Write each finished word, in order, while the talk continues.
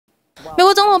美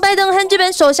国总统拜登和日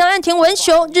本首相岸田文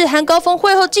雄日韩高峰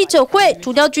会后记者会，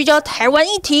主要聚焦台湾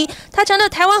议题。他强调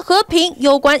台湾和平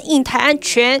攸关印太安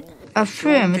全。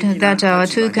 affirmed that our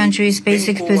two countries'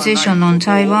 basic position on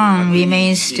Taiwan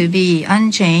remains to be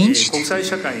unchanged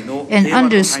and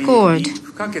underscored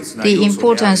the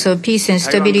importance of peace and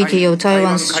stability of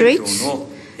Taiwan's straits,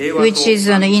 which is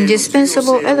an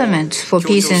indispensable element for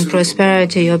peace and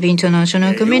prosperity of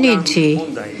international community,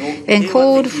 and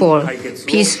called for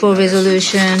peaceful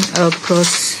resolution of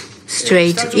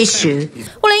cross-strait issue.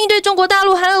 为了应对中国大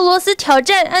陆和俄罗斯挑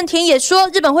战，岸田也说，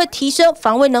日本会提升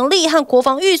防卫能力和国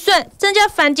防预算，增加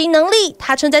反击能力。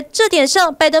他称在这点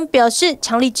上，拜登表示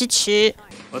强力支持。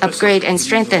 Upgrade and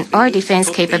strengthen our defense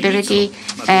capability,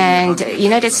 and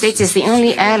United States is the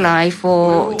only ally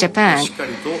for Japan,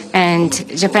 and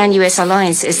Japan-US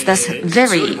alliance is thus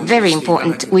very, very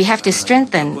important. We have to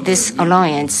strengthen this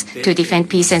alliance to defend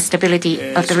peace and stability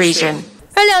of the region.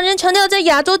 而两人强调，在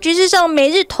亚洲局势上，美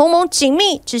日同盟紧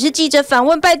密。只是记者反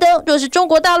问拜登，若是中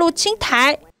国大陆侵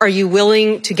台 ，Are you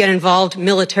willing to get involved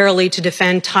militarily to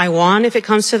defend Taiwan if it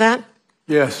comes to that?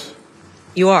 Yes.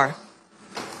 You are.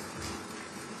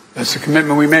 That's the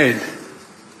commitment we made.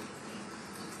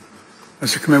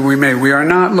 That's the commitment we made. We are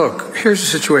not. Look, here's the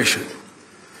situation.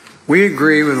 We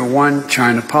agree with a one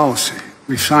China policy.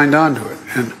 We signed on to it,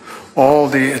 and all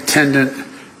the attendant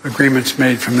agreements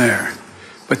made from there.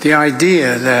 But the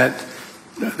idea that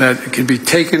it can be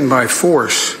taken by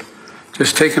force,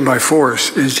 just taken by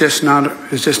force, is just not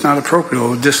appropriate. It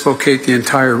will dislocate the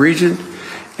entire region,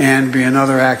 and be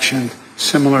another action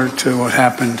similar to what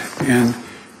happened in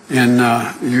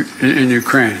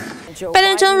Ukraine. 拜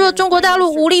登称，若中国大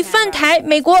陆武力犯台，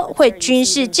美国会军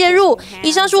事介入。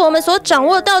以上是我们所掌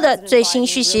握到的最新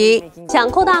讯息。想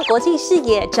扩大国际视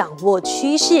野，掌握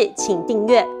趋势，请订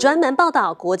阅专门报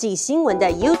道国际新闻的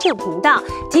YouTube 频道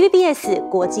TVBS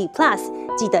国际 Plus，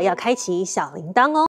 记得要开启小铃铛哦。